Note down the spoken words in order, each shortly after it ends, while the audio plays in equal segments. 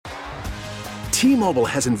T-Mobile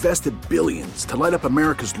has invested billions to light up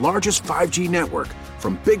America's largest 5G network,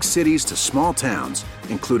 from big cities to small towns,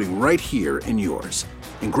 including right here in yours.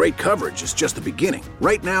 And great coverage is just the beginning.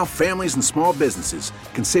 Right now, families and small businesses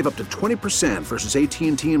can save up to 20% versus AT&T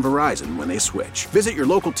and Verizon when they switch. Visit your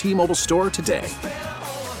local T-Mobile store today.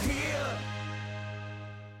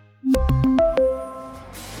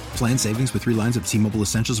 Plan savings with 3 lines of T-Mobile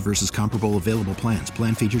Essentials versus comparable available plans.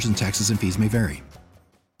 Plan features and taxes and fees may vary.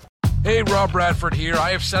 Hey, Rob Bradford here. I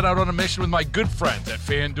have set out on a mission with my good friends at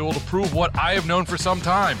FanDuel to prove what I have known for some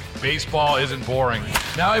time. Baseball isn't boring.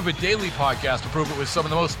 Now I have a daily podcast to prove it with some of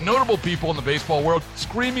the most notable people in the baseball world,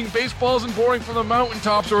 screaming baseball isn't boring from the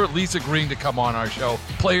mountaintops, or at least agreeing to come on our show.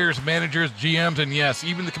 Players, managers, GMs, and yes,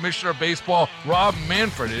 even the commissioner of baseball, Rob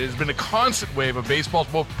Manfred. It has been a constant wave of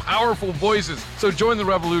baseball's most powerful voices. So join the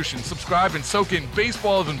revolution. Subscribe and soak in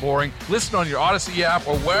Baseball Isn't Boring. Listen on your Odyssey app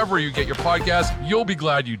or wherever you get your podcast. You'll be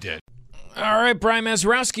glad you did. All right, Brian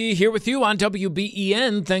Mazurowski here with you on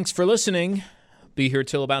WBEN. Thanks for listening. Be here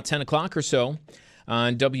till about 10 o'clock or so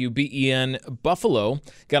on WBEN Buffalo.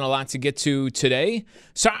 Got a lot to get to today.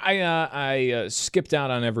 So I skipped out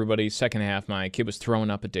on everybody's second half. My kid was throwing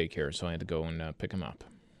up at daycare, so I had to go and pick him up,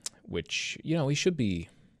 which, he should be.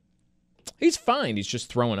 He's fine. He's just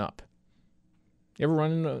throwing up. You ever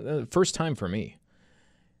run into first time for me?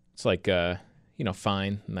 It's like,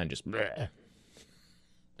 fine, and then just bleh.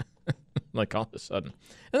 Like all of a sudden.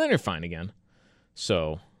 And then you're fine again.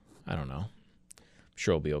 So, I don't know. I'm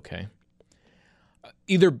sure it'll be okay.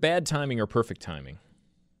 Either bad timing or perfect timing.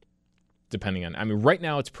 Depending on, right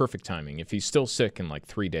now it's perfect timing. If he's still sick in like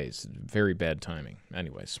 3 days, very bad timing.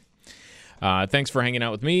 Anyways. Thanks for hanging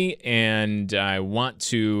out with me. And I want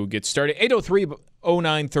to get started.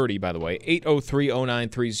 803-0930, by the way.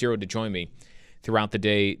 803-0930 to join me throughout the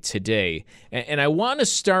day today. And I want to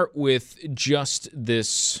start with just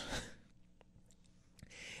this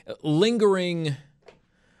lingering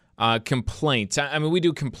complaint. We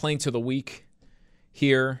do complaints of the week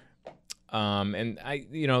here. And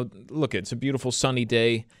look, it's a beautiful sunny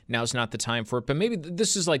day. Now's not the time for it. But maybe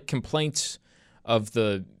this is like complaints of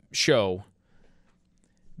the show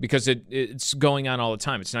because it's going on all the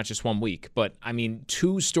time. It's not just 1 week. But,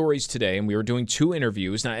 2 stories today, and we were doing 2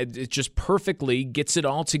 interviews. Now, it just perfectly gets it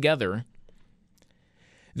all together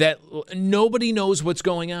that nobody knows what's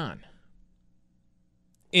going on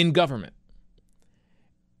in government.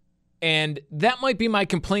 And that might be my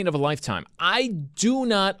complaint of a lifetime. I do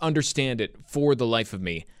not understand it for the life of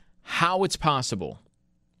me, how it's possible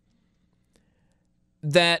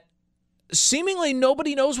that seemingly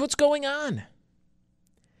nobody knows what's going on.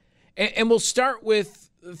 And we'll start with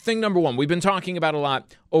thing number 1. We've been talking about a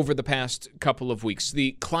lot over the past couple of weeks,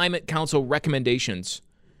 the Climate Council recommendations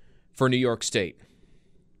for New York State.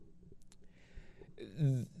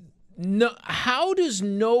 No, how does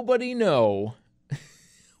nobody know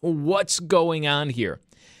what's going on here?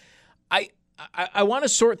 I want to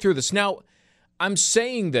sort through this. Now, I'm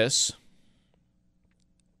saying this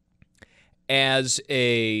as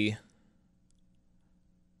a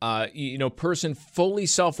person fully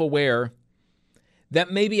self-aware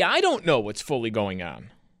that maybe I don't know what's fully going on.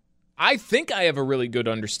 I think I have a really good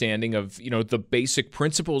understanding of, the basic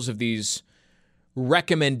principles of these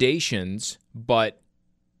recommendations, but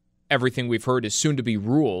everything we've heard is soon to be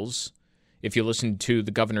rules if you listen to the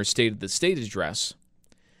governor's State of the State address.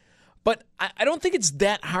 But I don't think it's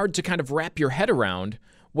that hard to kind of wrap your head around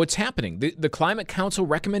what's happening. The Climate Council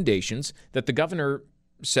recommendations that the governor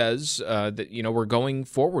says that we're going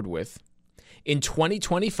forward with in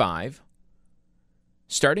 2025,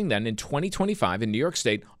 starting then in 2025 in New York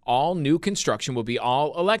State, all new construction will be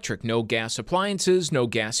all electric. No gas appliances, no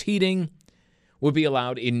gas heating will be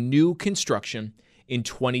allowed in new construction in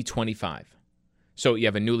 2025. So you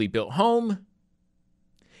have a newly built home.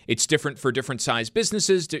 It's different for different size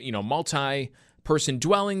businesses, multi-person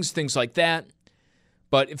dwellings, things like that.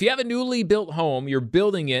 But if you have a newly built home, you're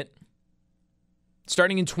building it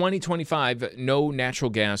starting in 2025, no natural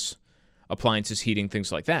gas appliances, heating,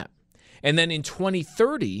 things like that. And then in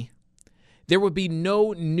 2030, there would be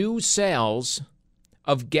no new sales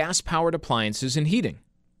of gas-powered appliances and heating.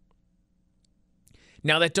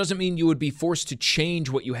 Now, that doesn't mean you would be forced to change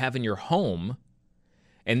what you have in your home.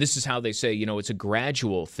 And this is how they say, it's a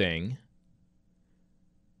gradual thing,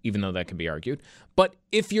 even though that can be argued. But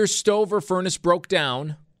if your stove or furnace broke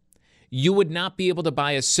down, you would not be able to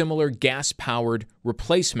buy a similar gas-powered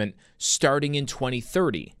replacement starting in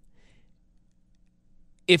 2030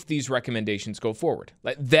 if these recommendations go forward.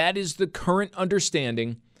 That is the current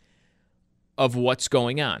understanding of what's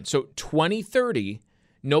going on. So 2030,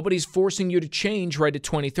 nobody's forcing you to change right at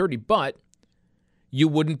 2030, but you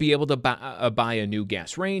wouldn't be able to buy a new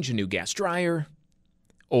gas range, a new gas dryer,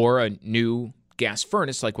 or a new gas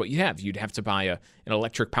furnace like what you have. You'd have to buy an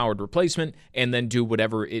electric-powered replacement and then do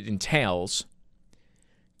whatever it entails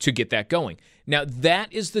to get that going. Now,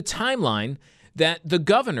 that is the timeline that the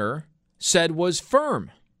governor said was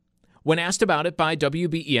firm when asked about it by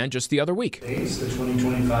WBEN just the other week. Dates, the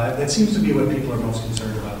 2025, that seems to be what people are most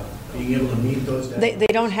concerned about, being able to meet those deadlines. They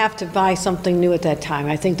don't have to buy something new at that time.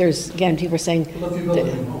 I think there's, again, people are saying... Well, if you build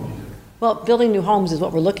a new home, you do. Well, building new homes is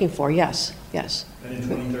what we're looking for, yes. And in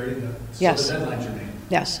 2030, Yes. so the deadlines remain.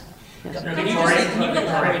 Yes.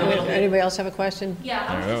 Anybody else have a question?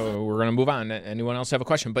 Yeah. We're going to move on. Anyone else have a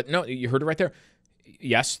question? But no, you heard it right there.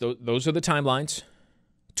 Yes, those are the timelines.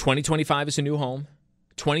 2025 is a new home.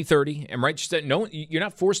 2030, and right, no, you're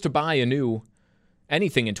not forced to buy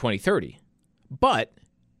anything in 2030. But,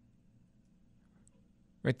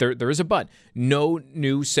 right, there is a but. No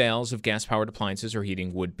new sales of gas-powered appliances or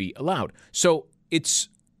heating would be allowed. So it's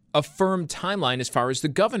a firm timeline as far as the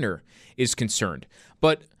governor is concerned.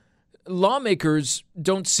 But lawmakers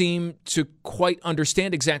don't seem to quite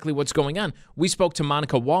understand exactly what's going on. We spoke to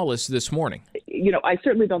Monica Wallace this morning. You know, I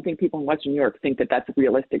certainly don't think people in Western New York think that that's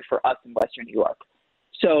realistic for us in Western New York.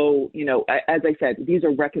 So, you know, as I said, these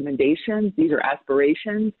are recommendations, these are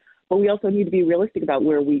aspirations, but we also need to be realistic about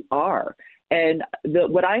where we are. And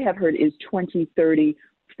what I have heard is 2030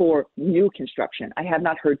 for new construction. I have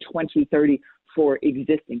not heard 2030 for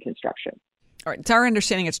existing construction. All right, it's our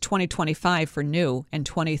understanding it's 2025 for new and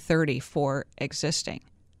 2030 for existing.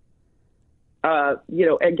 You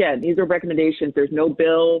know, again, these are recommendations. There's no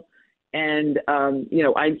bill. And, you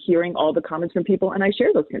know, I'm hearing all the comments from people, and I share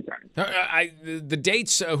those concerns. The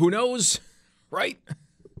dates, who knows, right?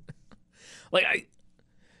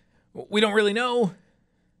 We don't really know.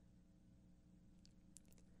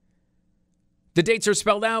 The dates are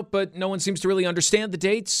spelled out, but no one seems to really understand the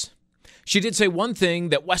dates. She did say one thing,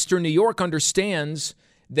 that Western New York understands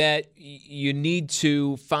that you need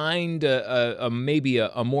to find maybe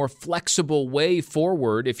a more flexible way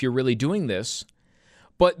forward if you're really doing this.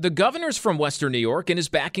 But the governor's from Western New York and is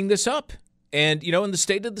backing this up. And, you know, in the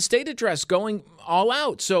State of the State address, going all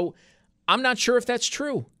out. So I'm not sure if that's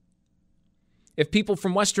true. If people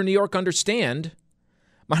from Western New York understand,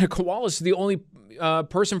 Monica Wallace is the only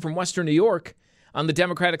person from Western New York on the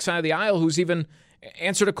Democratic side of the aisle who's even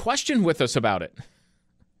answered a question with us about it.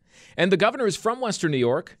 And the governor is from Western New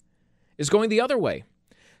York, is going the other way.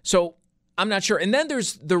 So I'm not sure. And then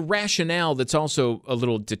there's the rationale that's also a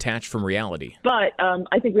little detached from reality. But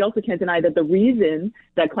I think we also can't deny that the reason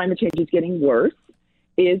that climate change is getting worse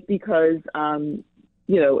is because, you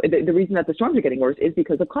know, the reason that the storms are getting worse is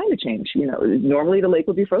because of climate change. You know, normally the lake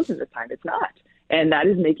would be frozen this time. It's not. And that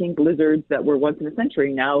is making blizzards that were once in a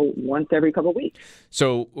century now once every couple of weeks.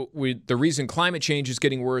 So the reason climate change is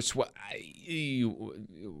getting worse,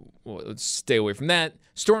 let's stay away from that.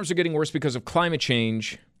 Storms are getting worse because of climate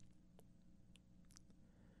change,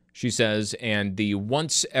 she says, and the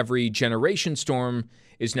once every generation storm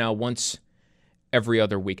is now once every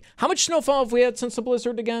other week. How much snowfall have we had since the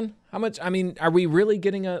blizzard again? How much? I mean, are we really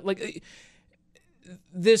getting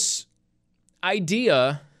this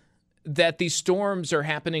idea that these storms are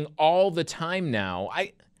happening all the time now?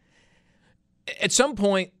 At some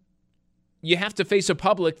point, you have to face a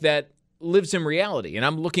public that lives in reality. And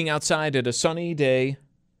I'm looking outside at a sunny day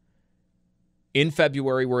in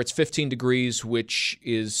February where it's 15 degrees, which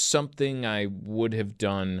is something I would have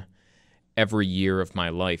done every year of my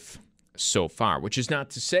life so far, which is not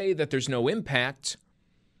to say that there's no impact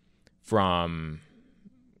from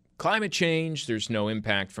climate change. There's no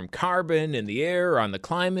impact from carbon in the air, on the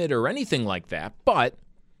climate, or anything like that. But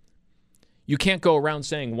you can't go around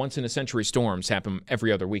saying once in a century storms happen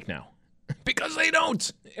every other week now because they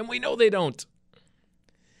don't. And we know they don't.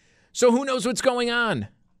 So who knows what's going on?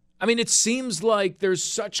 I mean, it seems like there's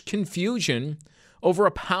such confusion over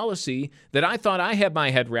a policy that I thought I had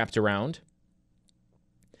my head wrapped around.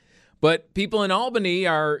 But people in Albany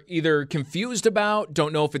are either confused about,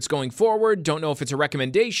 don't know if it's going forward, don't know if it's a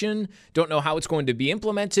recommendation, don't know how it's going to be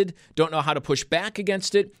implemented, don't know how to push back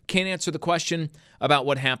against it, can't answer the question about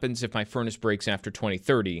what happens if my furnace breaks after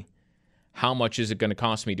 2030. How much is it going to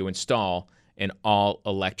cost me to install an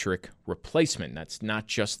all-electric replacement? That's not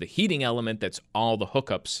just the heating element, that's all the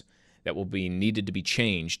hookups that will be needed to be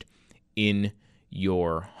changed in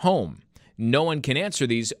your home. No one can answer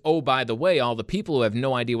these. Oh, by the way, all the people who have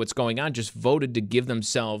no idea what's going on just voted to give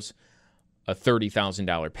themselves a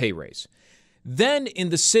 $30,000 pay raise. Then in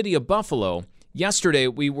the city of Buffalo, yesterday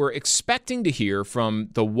we were expecting to hear from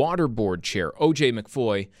the water board chair, O.J.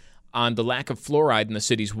 McFoy, on the lack of fluoride in the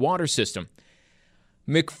city's water system.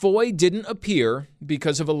 McFoy didn't appear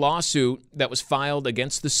because of a lawsuit that was filed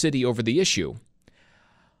against the city over the issue.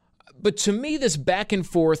 But to me, this back and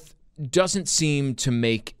forth doesn't seem to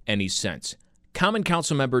make any sense. Common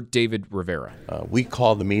Council member David Rivera. We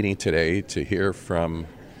called the meeting today to hear from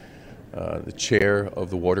the chair of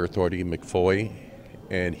the Water Authority, McFoy,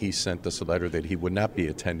 and he sent us a letter that he would not be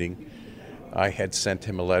attending. I had sent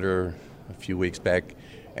him a letter a few weeks back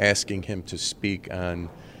asking him to speak on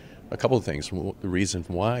a couple of things, the reason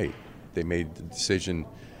why they made the decision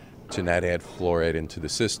to not add fluoride into the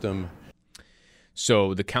system.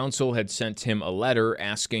 So the council had sent him a letter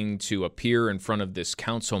asking to appear in front of this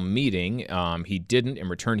council meeting. He didn't. In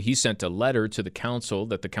return, he sent a letter to the council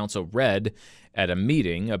that the council read at a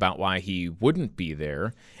meeting about why he wouldn't be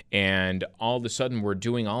there. And all of a sudden, we're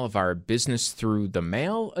doing all of our business through the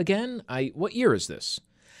mail again? What year is this?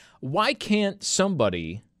 Why can't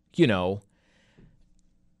somebody,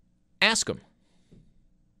 ask them?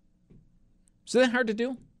 Is that hard to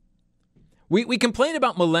do? We complain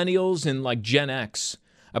about millennials and like Gen X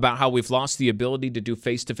about how we've lost the ability to do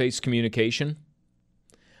face-to-face communication.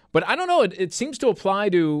 But I don't know, it seems to apply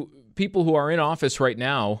to people who are in office right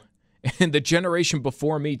now and the generation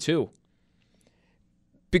before me too.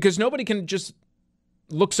 Because nobody can just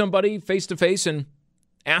look somebody face-to-face and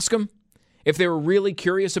ask them if they were really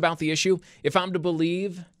curious about the issue. If I'm to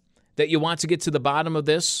believe that you want to get to the bottom of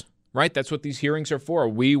this, right? That's what these hearings are for.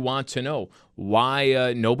 We want to know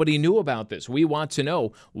why nobody knew about this. We want to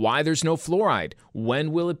know why there's no fluoride.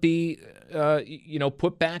 When will it be,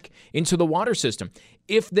 put back into the water system?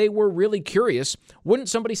 If they were really curious, wouldn't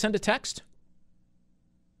somebody send a text?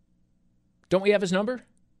 Don't we have his number?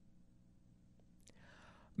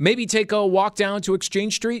 Maybe take a walk down to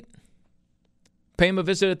Exchange Street. Pay him a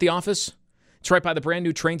visit at the office. It's right by the brand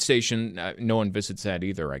new train station. No one visits that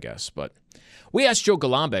either, I guess, but... We asked Joe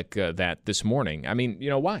Golombek that this morning. I mean,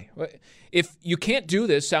 why? If you can't do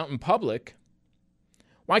this out in public,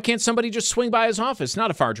 why can't somebody just swing by his office?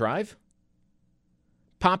 Not a far drive.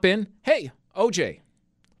 Pop in. Hey, OJ,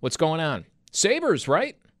 what's going on? Sabres,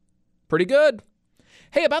 right? Pretty good.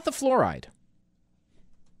 Hey, about the fluoride.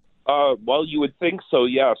 Well, you would think so,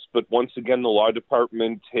 yes. But once again, the law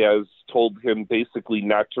department has told him basically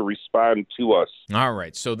not to respond to us. All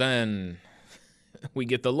right. So then... we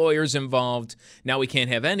get the lawyers involved. Now we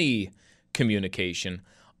can't have any communication.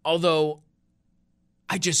 Although,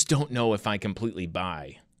 I just don't know if I completely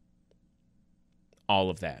buy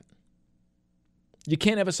all of that. You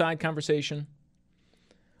can't have a side conversation.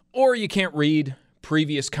 Or you can't read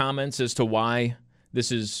previous comments as to why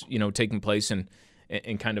this is, taking place and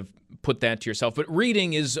kind of put that to yourself. But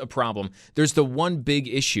reading is a problem. There's the one big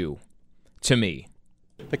issue to me.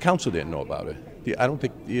 The council didn't know about it. I don't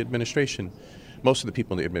think the administration... Most of the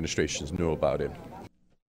people in the administration knew about it.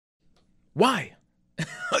 Why?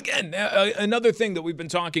 Again, another thing that we've been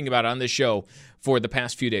talking about on this show for the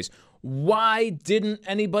past few days. Why didn't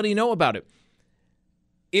anybody know about it?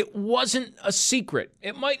 It wasn't a secret.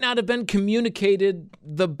 It might not have been communicated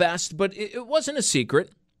the best, but it wasn't a secret.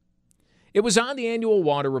 It was on the annual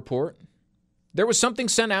water report. There was something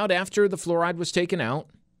sent out after the fluoride was taken out.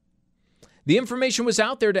 The information was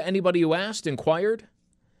out there to anybody who asked, inquired.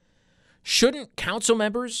 Shouldn't council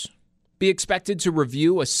members be expected to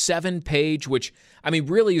review a 7-page, which,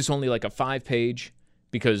 really is only like a 5-page,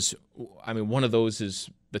 because, one of those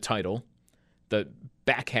is the title. The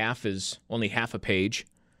back half is only half a page.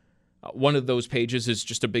 One of those pages is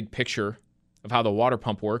just a big picture of how the water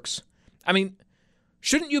pump works.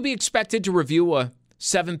 Shouldn't you be expected to review a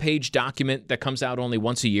 7-page document that comes out only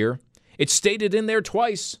once a year? It's stated in there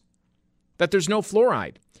twice that there's no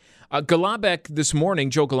fluoride. Golombek this morning,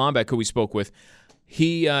 Joe Golombek, who we spoke with,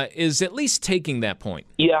 he is at least taking that point.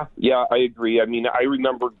 Yeah, I agree. I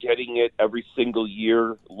remember getting it every single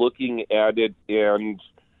year, looking at it, and,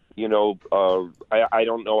 I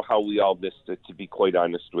don't know how we all missed it, to be quite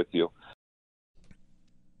honest with you.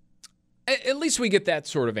 At least we get that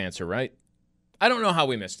sort of answer, right? I don't know how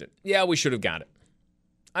we missed it. Yeah, we should have got it.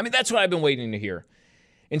 That's what I've been waiting to hear.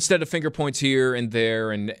 Instead of finger points here and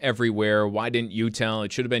there and everywhere, why didn't you tell?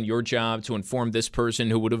 It should have been your job to inform this person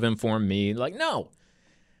who would have informed me. No.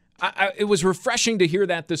 It was refreshing to hear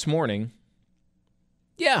that this morning.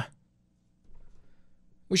 Yeah.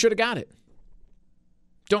 We should have got it.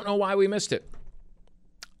 Don't know why we missed it.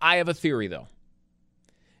 I have a theory, though.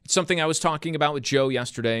 It's something I was talking about with Joe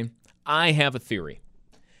yesterday. I have a theory.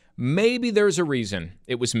 Maybe there's a reason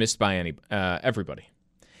it was missed by everybody.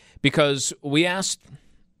 Because we asked...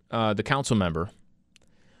 the council member,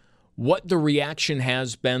 what the reaction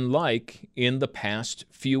has been like in the past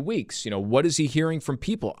few weeks. What is he hearing from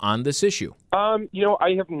people on this issue? I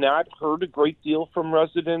have not heard a great deal from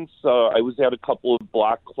residents. I was at a couple of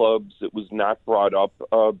block clubs. It was not brought up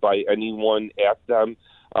by anyone at them.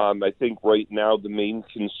 I think right now the main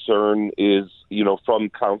concern is, from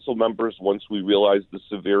council members, once we realize the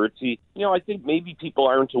severity, I think maybe people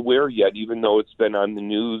aren't aware yet, even though it's been on the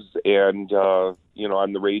news and,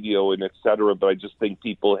 on the radio and et cetera. But I just think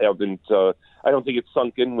people haven't, I don't think it's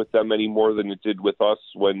sunk in with them any more than it did with us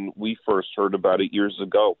when we first heard about it years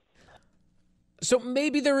ago. So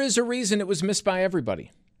maybe there is a reason it was missed by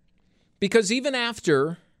everybody. Because even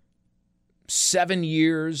after 7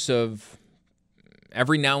 years of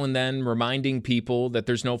every now and then reminding people that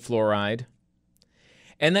there's no fluoride,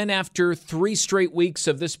 and then after 3 straight weeks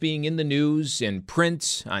of this being in the news, in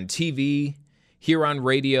print, on TV, here on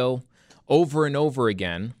radio, over and over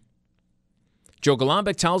again, Joe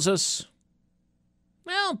Golombek tells us,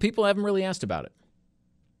 well, people haven't really asked about it.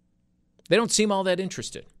 They don't seem all that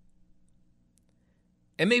interested.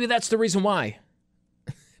 And maybe that's the reason why.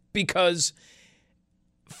 Because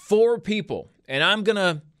for people, and I'm going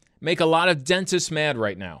to make a lot of dentists mad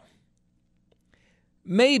right now,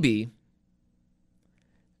 maybe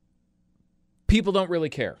people don't really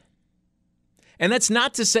care. And that's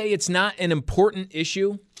not to say it's not an important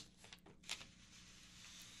issue,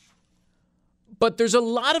 but there's a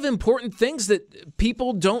lot of important things that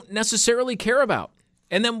people don't necessarily care about.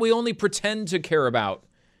 And then we only pretend to care about,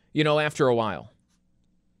 after a while.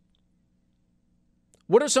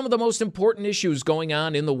 What are some of the most important issues going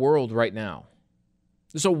on in the world right now?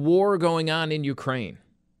 There's a war going on in Ukraine.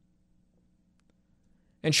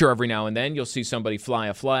 And sure, every now and then you'll see somebody fly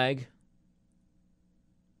a flag.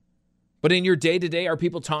 But in your day-to-day, are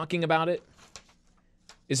people talking about it?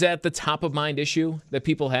 Is that the top-of-mind issue that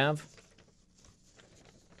people have?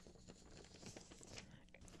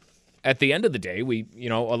 At the end of the day, we,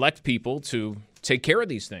 elect people to take care of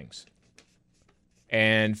these things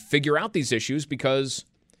and figure out these issues because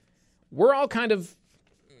we're all kind of,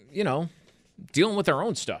 dealing with our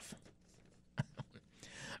own stuff.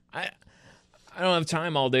 I don't have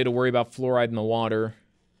time all day to worry about fluoride in the water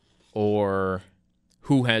or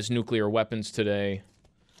who has nuclear weapons today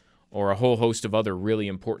or a whole host of other really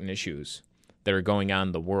important issues that are going on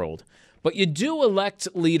in the world. But you do elect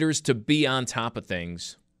leaders to be on top of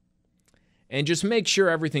things and just make sure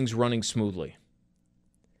everything's running smoothly.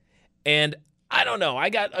 And I don't know, I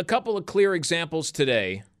got a couple of clear examples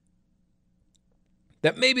today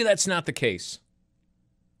that maybe that's not the case.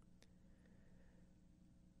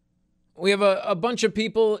 We have a bunch of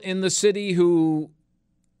people in the city who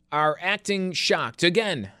are acting shocked.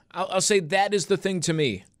 Again, I'll say that is the thing to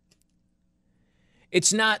me.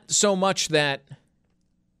 It's not so much that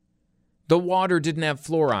the water didn't have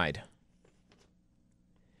fluoride.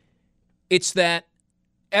 It's that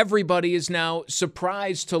everybody is now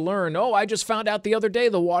surprised to learn, I just found out the other day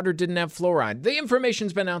the water didn't have fluoride. The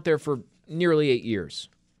information's been out there for nearly 8 years.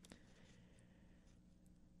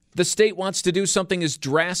 The state wants to do something as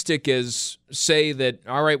drastic as say that,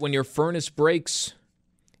 all right, when your furnace breaks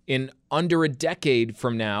in under a decade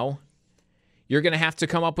from now, you're going to have to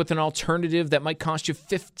come up with an alternative that might cost you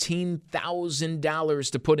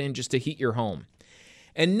 $15,000 to put in just to heat your home.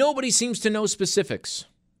 And nobody seems to know specifics.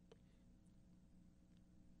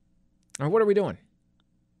 Or what are we doing?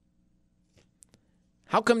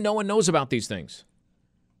 How come no one knows about these things?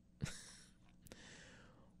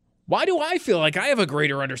 Why do I feel like I have a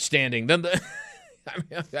greater understanding than the...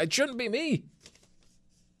 it shouldn't be me.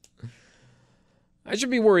 I should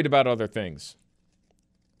be worried about other things.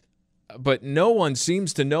 But no one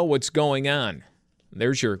seems to know what's going on.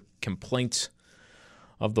 There's your complaint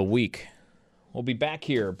of the week. We'll be back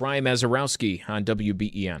here. Brian Mazurowski on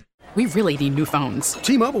WBEN. We really need new phones.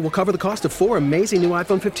 T-Mobile will cover the cost of 4 amazing new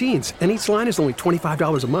iPhone 15s, and each line is only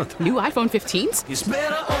 $25 a month. New iPhone 15s? It's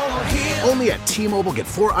better over here. Only at T-Mobile, get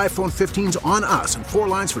 4 iPhone 15s on us and 4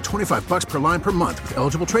 lines for $25 per line per month with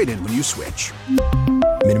eligible trade-in when you switch.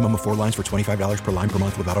 Minimum of 4 lines for $25 per line per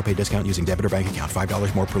month with autopay discount using debit or bank account.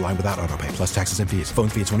 $5 more per line without autopay, plus taxes and fees. Phone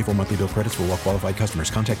fee at 24 monthly bill credits for well-qualified customers.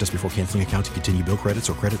 Contact us before canceling account to continue bill credits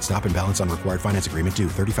or credit stop and balance on required finance agreement due.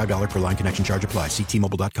 $35 per line connection charge applies. See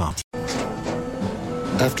T-Mobile.com.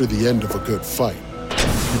 After the end of a good fight,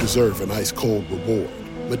 you deserve an ice-cold reward.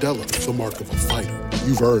 Modelo is the mark of a fighter.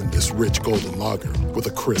 You've earned this rich golden lager with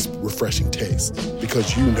a crisp, refreshing taste.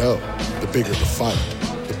 Because you know, the bigger the fight,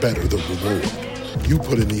 the better the reward. You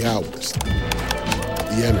put in the hours,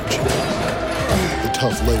 the energy, the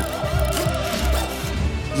tough labor.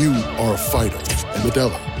 You are a fighter, and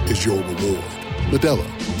Modelo is your reward. Modelo,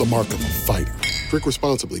 the mark of a fighter. Drink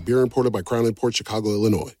responsibly. Beer imported by Crown Imports, Chicago,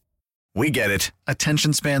 Illinois. We get it.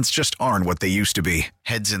 Attention spans just aren't what they used to be.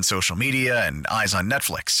 Heads in social media and eyes on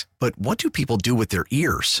Netflix. But what do people do with their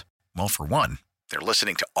ears? Well, for one, they're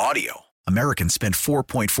listening to audio. Americans spend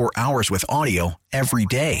 4.4 hours with audio every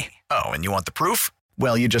day. Oh, and you want the proof?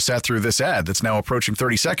 Well, you just sat through this ad that's now approaching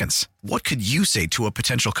 30 seconds. What could you say to a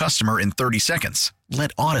potential customer in 30 seconds?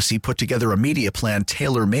 Let Odyssey put together a media plan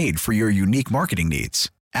tailor-made for your unique marketing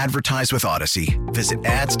needs. Advertise with Odyssey. Visit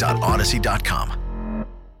ads.odyssey.com.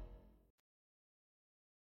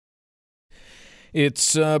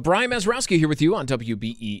 It's Brian Mazurowski here with you on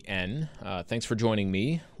WBEN. Thanks for joining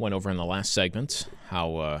me. Went over in the last segment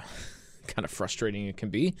how kind of frustrating it can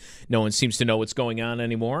be. No one seems to know what's going on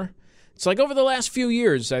anymore. It's like over the last few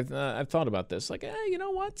years, I've thought about this. Like, you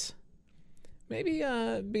know what? Maybe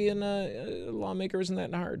being a lawmaker isn't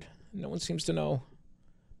that hard. No one seems to know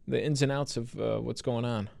the ins and outs of what's going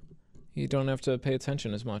on. You don't have to pay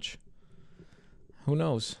attention as much. Who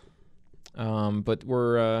knows? But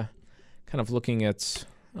we're kind of looking at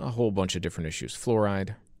a whole bunch of different issues.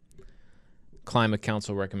 Fluoride, climate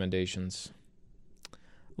council recommendations,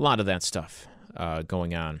 a lot of that stuff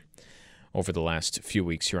going on over the last few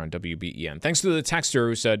weeks here on WBEN. Thanks to the texter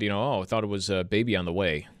who said, I thought it was a baby on the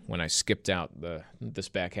way when I skipped out this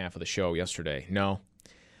back half of the show yesterday. No.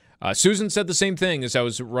 Susan said the same thing as I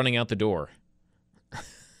was running out the door.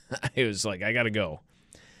 It was like, I got to go.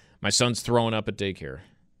 My son's throwing up at daycare,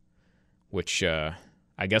 which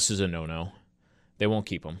I guess is a no-no. They won't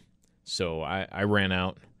keep him. So I ran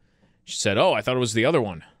out. She said, I thought it was the other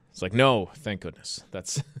one. It's like, no, thank goodness.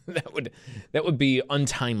 That would be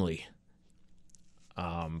untimely.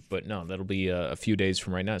 But no, that'll be a few days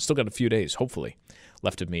from right now. Still got a few days, hopefully,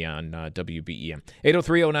 left of me on WBEN.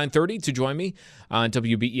 803-0930 to join me on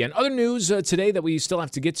WBEN. Other news today that we still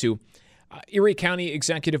have to get to. Erie County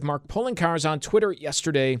Executive Mark Poloncarz on Twitter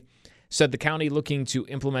yesterday said the county looking to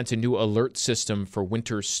implement a new alert system for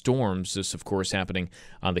winter storms. This, of course, happening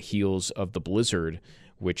on the heels of the blizzard,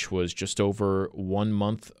 which was just over 1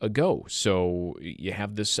 month ago. So you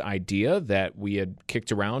have this idea that we had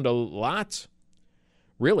kicked around a lot,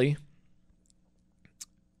 really,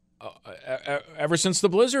 ever since the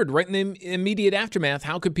blizzard, right in the immediate aftermath.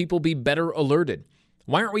 How could people be better alerted?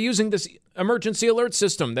 Why aren't we using this emergency alert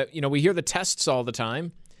system that, we hear the tests all the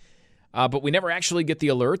time, but we never actually get the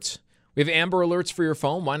alerts? We have Amber Alerts for your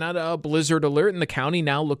phone. Why not a blizzard alert? And the county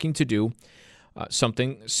now looking to do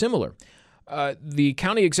something similar. The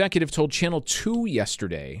county executive told Channel 2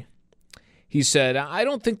 yesterday, he said, I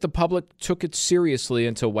don't think the public took it seriously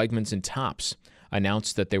until Wegmans and Tops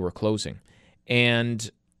announced that they were closing.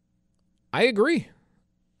 And I agree.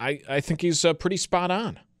 I think he's pretty spot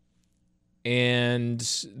on.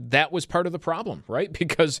 And that was part of the problem, right?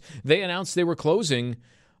 Because they announced they were closing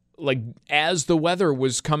like as the weather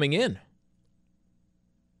was coming in.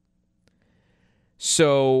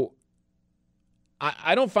 So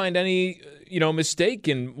I don't find any, mistake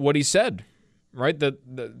in what he said, right? That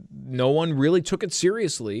no one really took it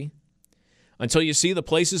seriously until you see the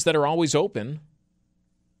places that are always open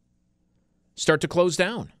start to close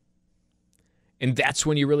down. And that's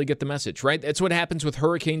when you really get the message, right? That's what happens with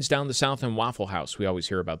hurricanes down the south and Waffle House. We always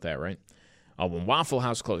hear about that, right? When Waffle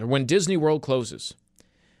House closes, or when Disney World closes,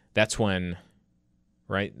 that's when,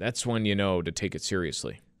 right? That's when you know to take it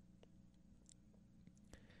seriously.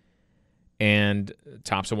 And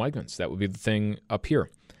Tops and Wegmans, that would be the thing up here.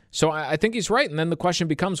 So I think he's right. And then the question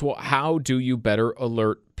becomes, well, how do you better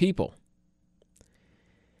alert people?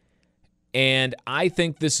 And I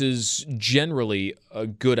think this is generally a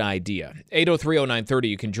good idea. 803-0930,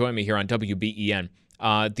 you can join me here on WBEN.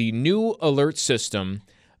 The new alert system,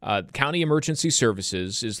 County Emergency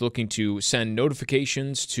Services, is looking to send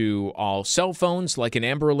notifications to all cell phones, like an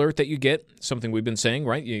Amber Alert that you get, something we've been saying,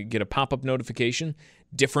 right? You get a pop-up notification,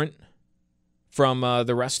 different from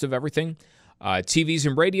the rest of everything. TVs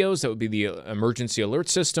and radios, that would be the emergency alert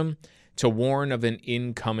system, to warn of an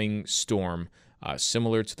incoming storm.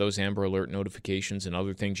 Similar to those Amber Alert notifications and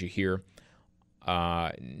other things you hear,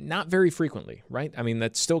 not very frequently, right? I mean,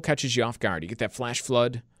 that still catches you off guard. You get that flash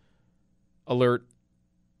flood alert,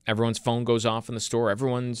 everyone's phone goes off in the store,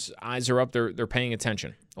 everyone's eyes are up, they're paying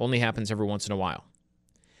attention. Only happens every once in a while.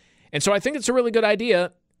 And so I think it's a really good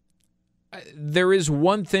idea. There is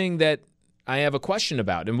one thing that I have a question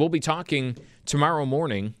about, and we'll be talking tomorrow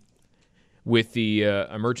morning with the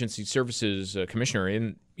Emergency Services Commissioner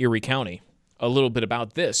in Erie County a little bit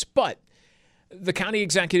about this, but the county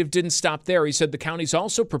executive didn't stop there. He said the county's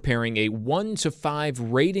also preparing a 1 to 5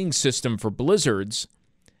 rating system for blizzards,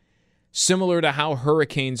 similar to how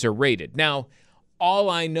hurricanes are rated. Now, all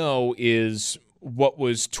I know is what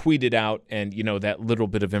was tweeted out and, that little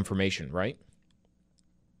bit of information, right?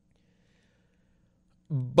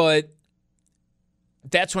 But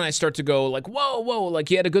that's when I start to go like, whoa,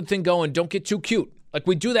 like you had a good thing going. Don't get too cute. Like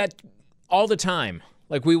we do that all the time.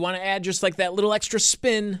 Like we want to add just like that little extra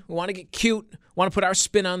spin. We want to get cute. Want to put our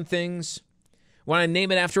spin on things. Want to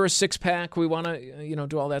name it after a six-pack. We want to,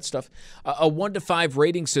 do all that stuff. A 1 to 5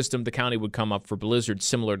 rating system the county would come up for blizzards,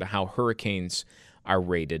 similar to how hurricanes are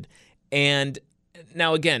rated. And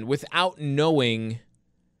now, again, without knowing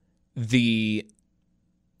the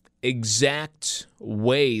exact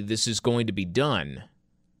way this is going to be done,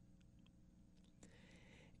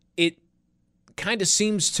 it kind of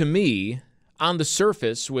seems to me on the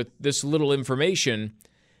surface with this little information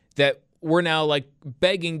that we're now like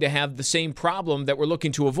begging to have the same problem that we're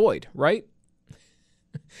looking to avoid, right?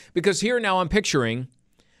 Because here now I'm picturing,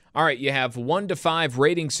 all right, you have 1 to 5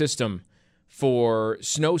 rating system for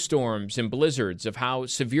snowstorms and blizzards of how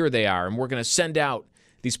severe they are, and we're going to send out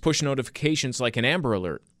these push notifications like an Amber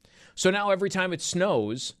Alert. So now every time it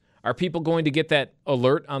snows, are people going to get that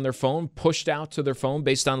alert on their phone pushed out to their phone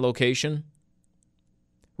based on location?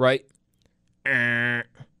 Right? And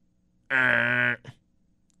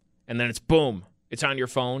then it's boom. It's on your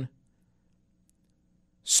phone.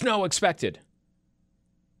 Snow expected.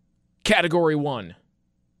 Category 1.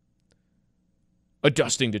 A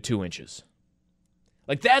dusting to 2 inches.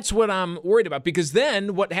 Like that's what I'm worried about, because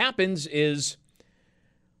then what happens is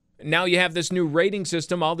now you have this new rating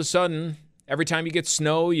system. All of a sudden, every time you get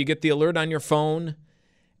snow, you get the alert on your phone,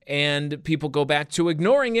 and people go back to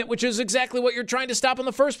ignoring it, which is exactly what you're trying to stop in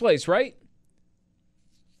the first place, right?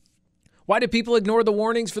 Why did people ignore the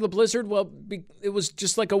warnings for the blizzard? Well, it was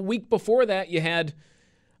just like a week before that, you had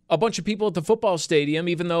a bunch of people at the football stadium,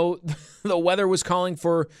 even though the weather was calling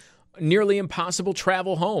for nearly impossible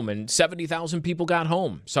travel home, and 70,000 people got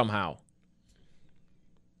home somehow.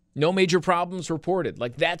 No major problems reported.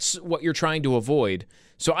 Like, that's what you're trying to avoid.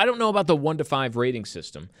 So I don't know about the 1 to 5 rating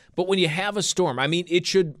system, but when you have a storm, I mean, it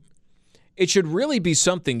should really be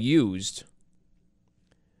something used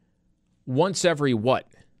once every,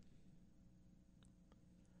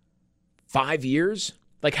 5 years?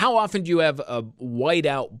 Like, how often do you have a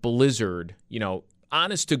whiteout blizzard,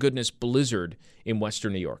 honest to goodness blizzard in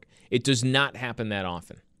Western New York? It does not happen that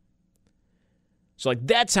often. So, like,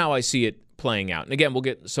 that's how I see it playing out. And again, we'll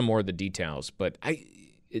get some more of the details, but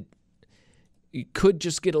it could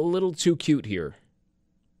just get a little too cute here.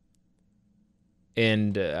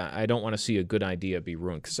 And I don't want to see a good idea be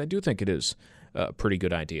ruined, because I do think it is a pretty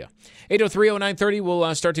good idea. 803-0930,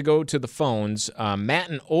 we'll start to go to the phones. Matt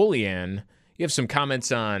and Olean, you have some comments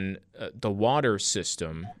on the water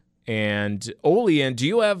system. And Olean, do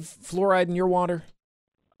you have fluoride in your water?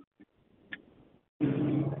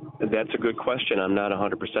 That's a good question. I'm not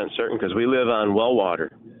 100% certain because we live on well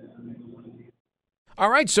water. All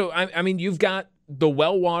right. So, I mean, you've got the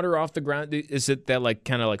well water off the ground. Is it that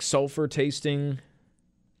kind of sulfur tasting?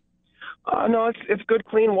 No, it's good,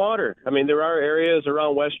 clean water. I mean, there are areas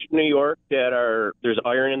around Western New York there's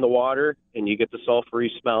iron in the water, and you get the sulfury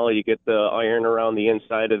smell. You get the iron around the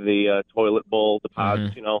inside of the toilet bowl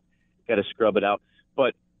deposits, got to scrub it out.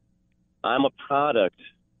 But I'm a product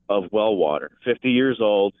of well water, 50 years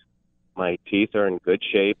old. My teeth are in good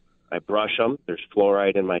shape. I brush them. There's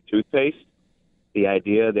fluoride in my toothpaste. The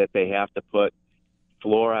idea that they have to put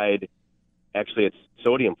fluoride, actually it's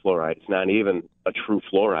sodium fluoride. It's not even a true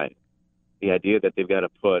fluoride. The idea that they've got to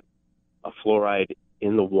put a fluoride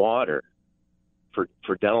in the water for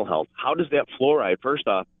dental health. How does that fluoride, first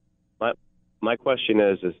off, my question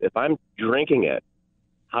is if I'm drinking it,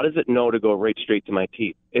 how does it know to go right straight to my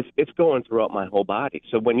teeth? It's going throughout my whole body.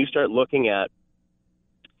 So when you start looking at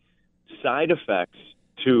side effects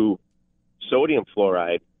to sodium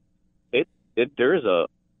fluoride, there's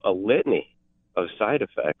a litany of side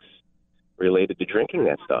effects related to drinking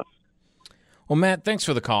that stuff. Well, Matt, thanks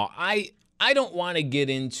for the call. I don't want to get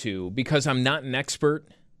into, because I'm not an expert,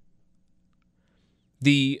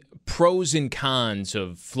 the pros and cons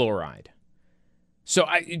of fluoride. So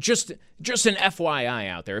just an FYI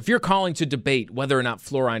out there, if you're calling to debate whether or not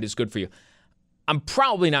fluoride is good for you, I'm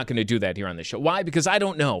probably not going to do that here on the show. Why? Because I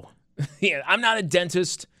don't know. I'm not a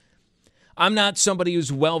dentist. I'm not somebody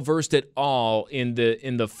who's well-versed at all in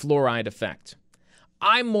the fluoride effect.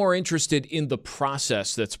 I'm more interested in the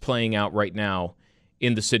process that's playing out right now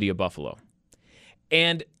in the city of Buffalo.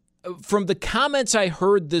 And from the comments I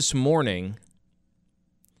heard this morning,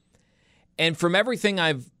 and from everything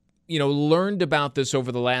I've learned about this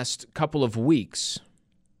over the last couple of weeks,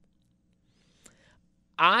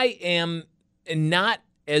 I am not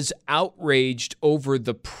as outraged over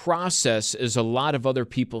the process as a lot of other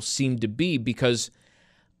people seem to be, because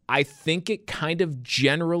I think it kind of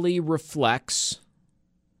generally reflects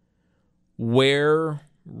where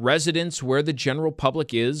residents, where the general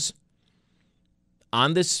public is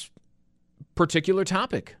on this particular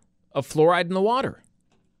topic of fluoride in the water.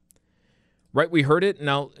 Right, we heard it.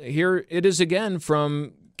 Now, here it is again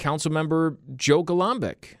from Councilmember Joe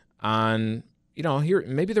Golombek on, here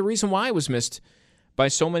maybe the reason why it was missed by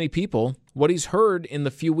so many people, what he's heard in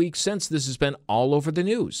the few weeks since this has been all over the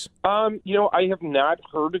news. I have not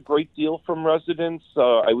heard a great deal from residents.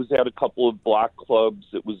 I was at a couple of block clubs.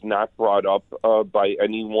 It was not brought up by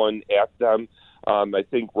anyone at them. I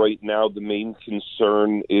think right now the main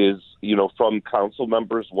concern is, from council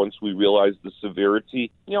members, once we realize the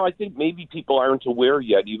severity, I think maybe people aren't aware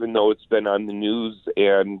yet, even though it's been on the news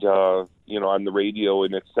and, on the radio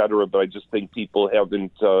and et cetera. But I just think people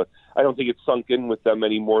haven't, I don't think it's sunk in with them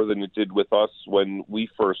any more than it did with us when we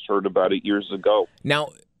first heard about it years ago. Now,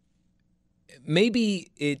 maybe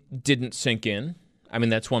it didn't sink in. I mean,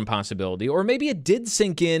 that's one possibility. Or maybe it did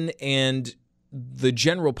sink in and the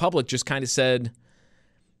general public just kind of said,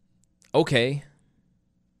 okay,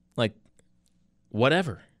 like,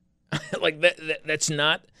 whatever. Like, that's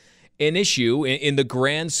not an issue in the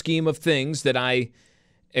grand scheme of things that I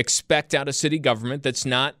expect out of city government. That's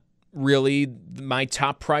not really my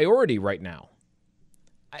top priority right now.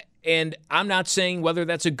 And I'm not saying whether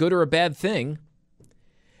that's a good or a bad thing.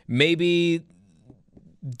 Maybe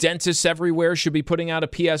dentists everywhere should be putting out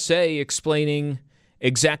a PSA explaining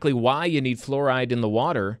exactly why you need fluoride in the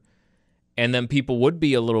water, and then people would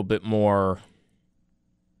be a little bit more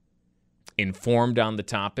informed on the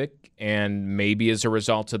topic, and maybe as a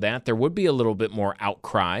result of that, there would be a little bit more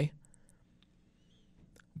outcry.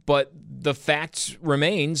 But the fact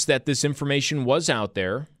remains that this information was out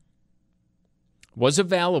there, was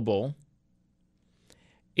available.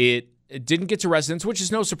 It didn't get to residents, which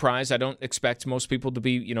is no surprise. I don't expect most people to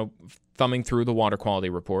be, thumbing through the water quality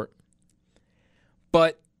report.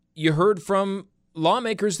 But you heard from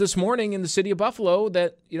lawmakers this morning in the city of Buffalo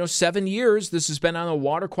that, 7 years this has been on a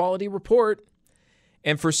water quality report.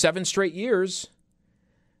 And for 7 straight years,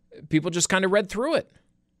 people just kind of read through it.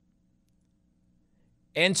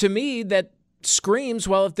 And to me, that screams,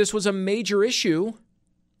 well, if this was a major issue,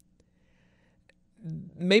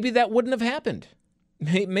 maybe that wouldn't have happened.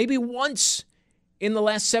 Maybe once in the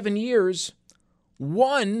last 7 years,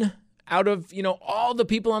 one out of, all the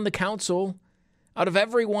people on the council, out of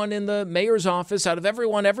everyone in the mayor's office, out of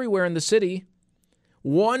everyone everywhere in the city,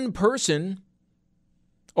 one person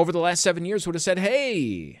over the last 7 years would have said,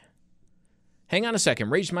 hey, hang on a second,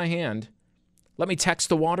 raise my hand. Let me text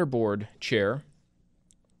the water board chair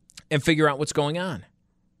and figure out what's going on.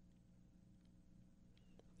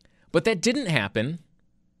 But that didn't happen.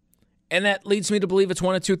 And that leads me to believe it's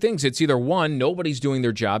one of two things. It's either one, nobody's doing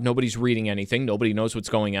their job, nobody's reading anything, nobody knows what's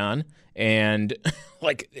going on, and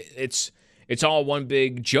it's all one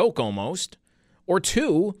big joke almost. Or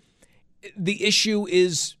two, the issue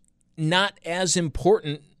is not as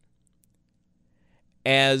important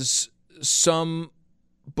as some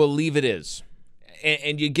believe it is.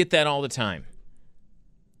 And you get that all the time.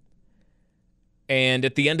 And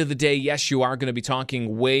at the end of the day, yes, you are going to be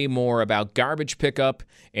talking way more about garbage pickup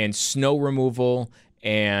and snow removal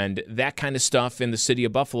and that kind of stuff in the city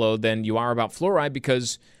of Buffalo than you are about fluoride,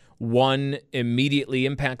 because one immediately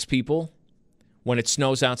impacts people when it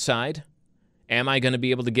snows outside. Am I going to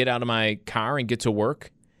be able to get out of my car and get to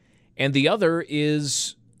work? And the other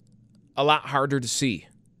is a lot harder to see,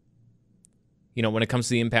 when it comes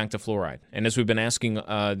to the impact of fluoride. And as we've been asking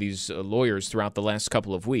these lawyers throughout the last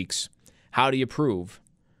couple of weeks, how do you prove,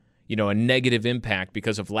 a negative impact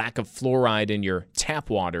because of lack of fluoride in your tap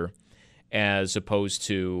water as opposed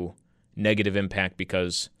to negative impact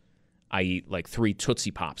because I eat like 3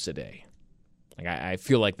 Tootsie Pops a day? Like I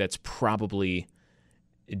feel like that's probably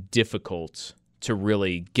difficult to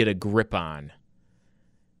really get a grip on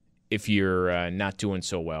if you're not doing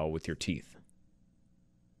so well with your teeth.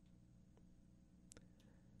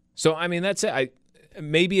 So, that's it.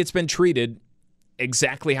 Maybe it's been treated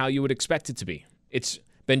exactly how you would expect it to be. It's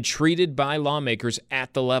been treated by lawmakers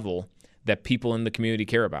at the level that people in the community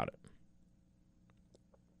care about it.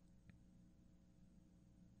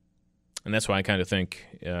 And that's why I kind of think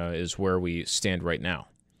is where we stand right now.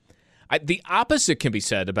 The opposite can be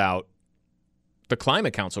said about the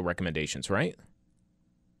Climate Council recommendations, right?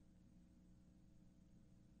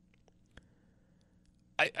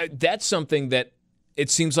 That's something that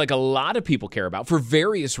it seems like a lot of people care about for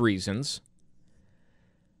various reasons,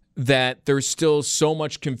 that there's still so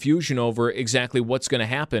much confusion over exactly what's going to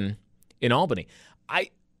happen in Albany.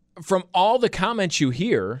 From all the comments you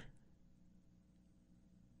hear,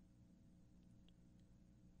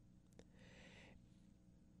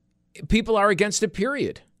 people are against it,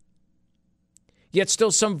 period. Yet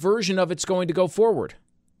still some version of it's going to go forward.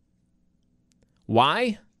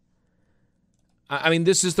 Why? I mean,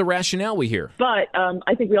 this is the rationale we hear. But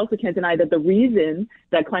I think we also can't deny that the reason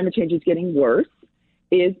that climate change is getting worse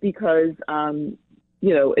is because,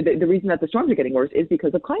 the reason that the storms are getting worse is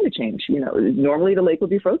because of climate change. Normally the lake would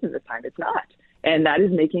be frozen this time. It's not. And that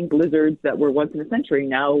is making blizzards that were once in a century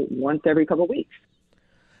now once every couple of weeks.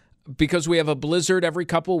 Because we have a blizzard every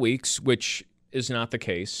couple of weeks, which is not the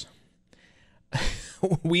case.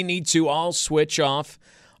 We need to all switch off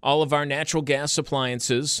all of our natural gas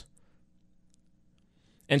appliances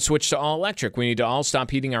and switch to all electric. We need to all stop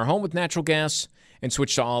heating our home with natural gas and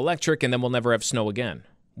switch to all electric, and then we'll never have snow again.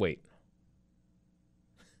 Wait.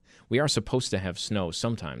 We are supposed to have snow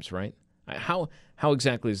sometimes, right? How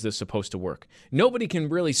exactly is this supposed to work? Nobody can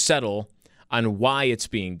really settle on why it's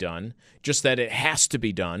being done, just that it has to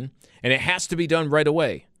be done, and it has to be done right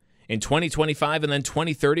away. In 2025 and then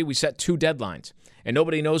 2030, we set 2 deadlines, and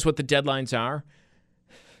nobody knows what the deadlines are,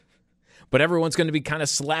 but everyone's going to be kind of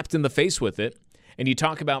slapped in the face with it. And you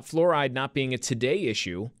talk about fluoride not being a today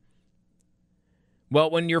issue. Well,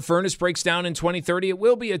 when your furnace breaks down in 2030, it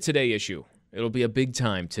will be a today issue. It'll be a big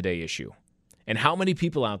time today issue. And how many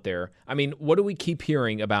people out there, I mean, what do we keep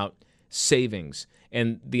hearing about savings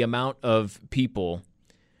and the amount of people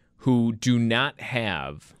who do not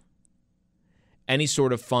have any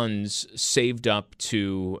sort of funds saved up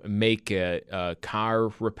to make a car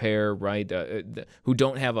repair, right? Who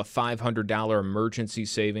don't have a $500 emergency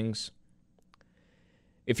savings?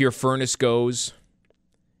 If your furnace goes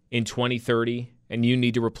in 2030 and you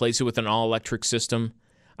need to replace it with an all-electric system,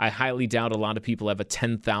 I highly doubt a lot of people have a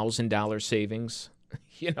 $10,000 savings,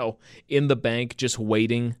 in the bank just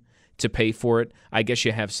waiting to pay for it. I guess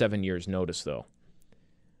you have 7 years notice, though,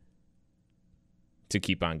 to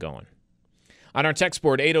keep on going. On our text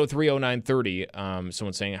board, 8030930,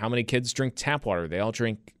 someone's saying, how many kids drink tap water? They all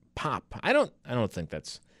drink pop. I don't think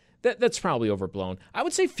that's probably overblown. I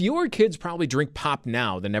would say fewer kids probably drink pop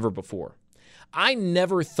now than ever before. I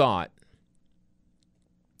never thought,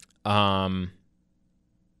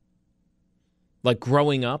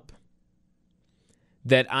 growing up,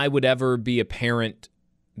 that I would ever be a parent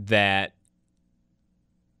that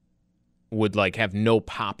would, have no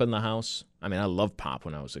pop in the house. I mean, I loved pop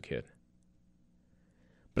when I was a kid.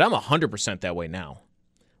 But I'm 100% that way now.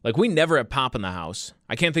 We never have pop in the house.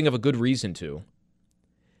 I can't think of a good reason to.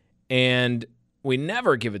 And we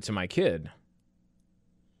never give it to my kid.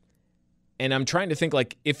 And I'm trying to think,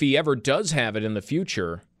 if he ever does have it in the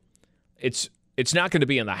future, it's not going to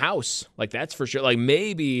be in the house. That's for sure.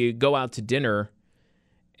 Maybe go out to dinner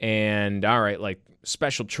and, all right,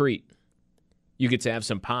 special treat. You get to have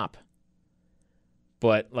some pop.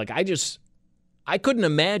 But, I couldn't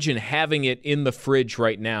imagine having it in the fridge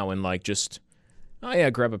right now and,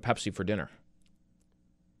 grab a Pepsi for dinner.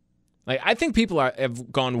 I think people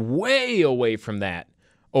have gone way away from that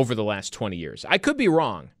over the last 20 years. I could be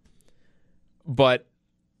wrong, but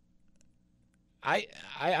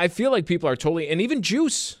I feel like people are totally, and even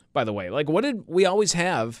juice, by the way. What did we always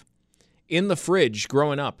have in the fridge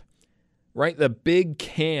growing up, right? The big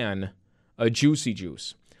can of Juicy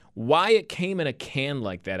Juice. Why it came in a can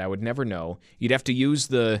like that, I would never know. You'd have to use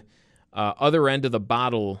the other end of the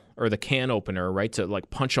bottle or the can opener, right, to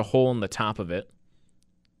punch a hole in the top of it.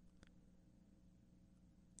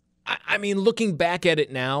 I mean, looking back at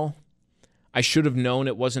it now, I should have known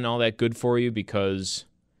it wasn't all that good for you because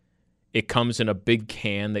it comes in a big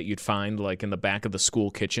can that you'd find in the back of the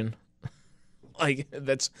school kitchen.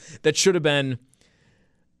 That should have been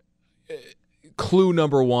clue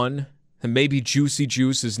number one. And maybe Juicy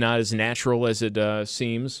Juice is not as natural as it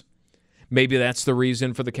seems. Maybe that's the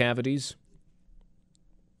reason for the cavities.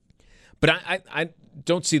 But I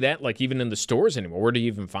don't see that even in the stores anymore. Where do you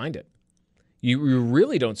even find it? You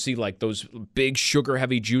really don't see those big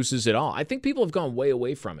sugar-heavy juices at all. I think people have gone way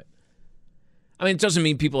away from it. I mean, it doesn't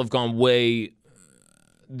mean people have gone way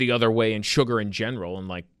the other way in sugar in general.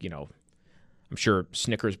 And I'm sure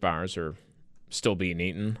Snickers bars are still being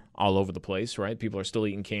eaten all over the place, right? People are still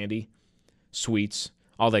eating candy, sweets,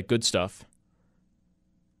 all that good stuff.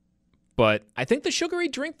 But I think the sugary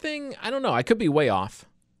drink thing, I don't know. I could be way off.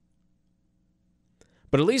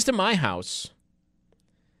 But at least in my house,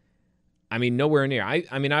 I mean, nowhere near.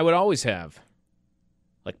 I mean, I would always have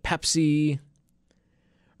Pepsi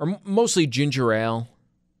or mostly ginger ale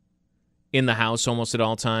in the house almost at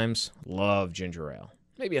all times. Love ginger ale.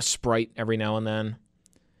 Maybe a Sprite every now and then.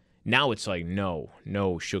 Now it's like, no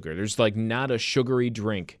sugar. There's like not a sugary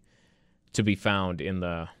drink to be found in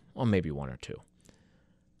the, well, maybe one or two.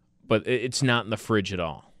 But it's not in the fridge at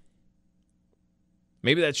all.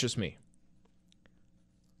 Maybe that's just me.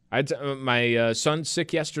 My son's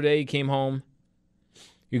sick yesterday. He came home.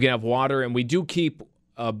 You can have water, and we do keep,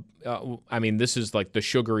 this is like the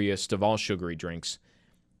sugariest of all sugary drinks,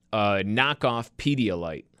 knockoff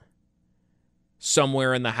Pedialyte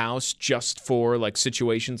somewhere in the house just for like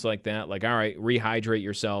situations like that. Like, all right, rehydrate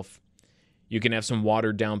yourself. You can have some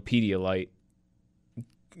watered down Pedialyte,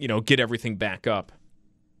 get everything back up.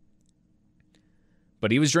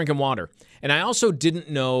 But he was drinking water. And I also didn't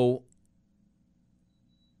know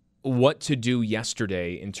what to do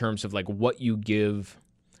yesterday in terms of like what you give.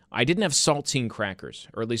 I didn't have saltine crackers,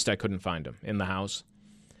 or at least I couldn't find them in the house.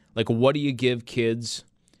 Like, what do you give kids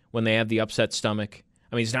when they have the upset stomach?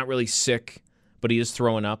 I mean, he's not really sick, but he is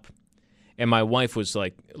throwing up. And my wife was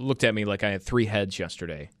like, looked at me like I had 3 heads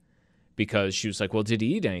yesterday because she was like, well, did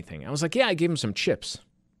he eat anything? I was like, yeah, I gave him some chips.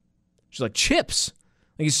 She's like, chips?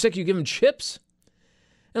 Like, he's sick, you give him chips?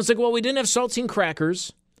 And it's like, well, we didn't have saltine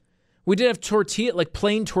crackers. We did have tortilla, like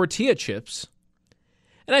plain tortilla chips.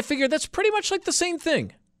 And I figured that's pretty much like the same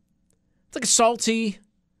thing. It's like a salty,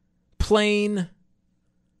 plain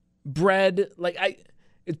bread. Like,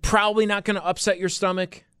 it's probably not going to upset your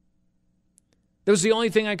stomach. That was the only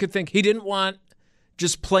thing I could think. He didn't want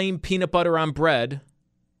just plain peanut butter on bread.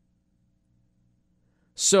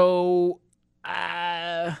 So,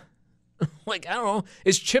 I don't know.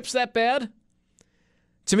 Is chips that bad?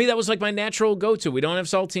 To me, that was like my natural go-to. We don't have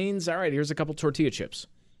saltines. All right, here's a couple tortilla chips.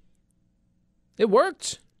 It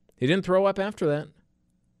worked. He didn't throw up after that.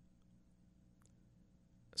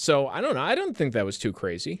 So, I don't know. I don't think that was too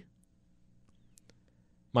crazy.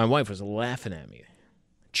 My wife was laughing at me.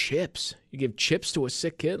 Chips? You give chips to a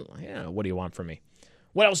sick kid? Yeah, what do you want from me?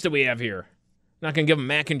 What else do we have here? Not going to give him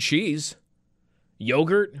mac and cheese.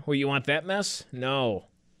 Yogurt? Well, you want that mess? No.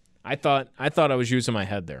 I thought I was using my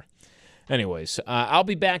head there. Anyways, I'll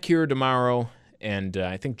be back here tomorrow, and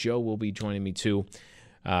I think Joe will be joining me too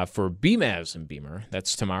for BMAS and Beamer.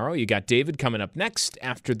 That's tomorrow. You got David coming up next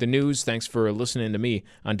after the news. Thanks for listening to me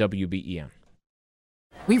on WBEN.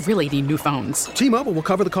 We really need new phones. T-Mobile will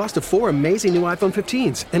cover the cost of 4 amazing new iPhone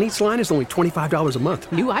 15s, and each line is only $25 a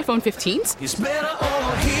month. New iPhone 15s? It's better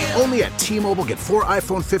over here. Only at T-Mobile, get 4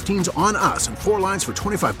 iPhone 15s on us and 4 lines for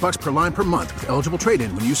 $25 per line per month with eligible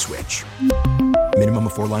trade-in when you switch. Minimum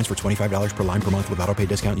of 4 lines for $25 per line per month with autopay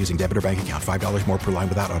discount using debit or bank account. $5 more per line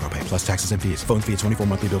without autopay, plus taxes and fees. Phone fee at 24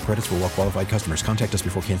 monthly bill credits for well-qualified customers. Contact us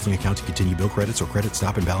before canceling account to continue bill credits or credit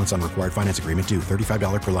stop and balance on required finance agreement due.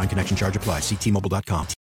 $35 per line connection charge applies. See T-Mobile.com.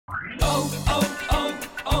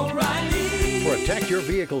 O'Reilly. Protect your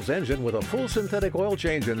vehicle's engine with a full synthetic oil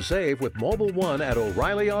change and save with Mobil 1 at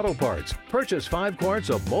O'Reilly Auto Parts. Purchase 5 quarts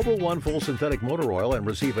of Mobil 1 full synthetic motor oil and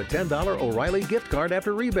receive a $10 O'Reilly gift card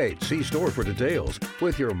after rebate. See store for details.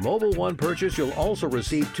 With your Mobil 1 purchase, you'll also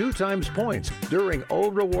receive 2 times points during O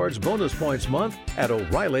Rewards Bonus Points Month at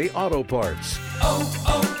O'Reilly Auto Parts.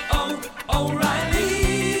 O'Reilly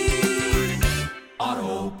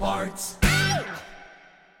Auto Parts.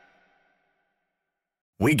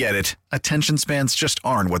 We get it. Attention spans just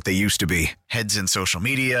aren't what they used to be. Heads in social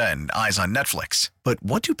media and eyes on Netflix. But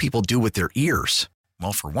what do people do with their ears?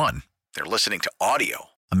 Well, for one, they're listening to audio.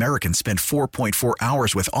 Americans spend 4.4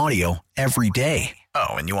 hours with audio every day. Oh,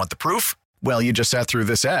 and you want the proof? Well, you just sat through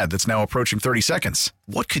this ad that's now approaching 30 seconds.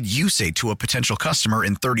 What could you say to a potential customer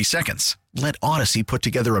in 30 seconds? Let Odyssey put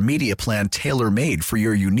together a media plan tailor-made for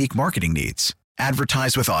your unique marketing needs.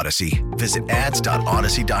 Advertise with Odyssey. Visit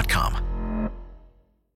ads.odyssey.com.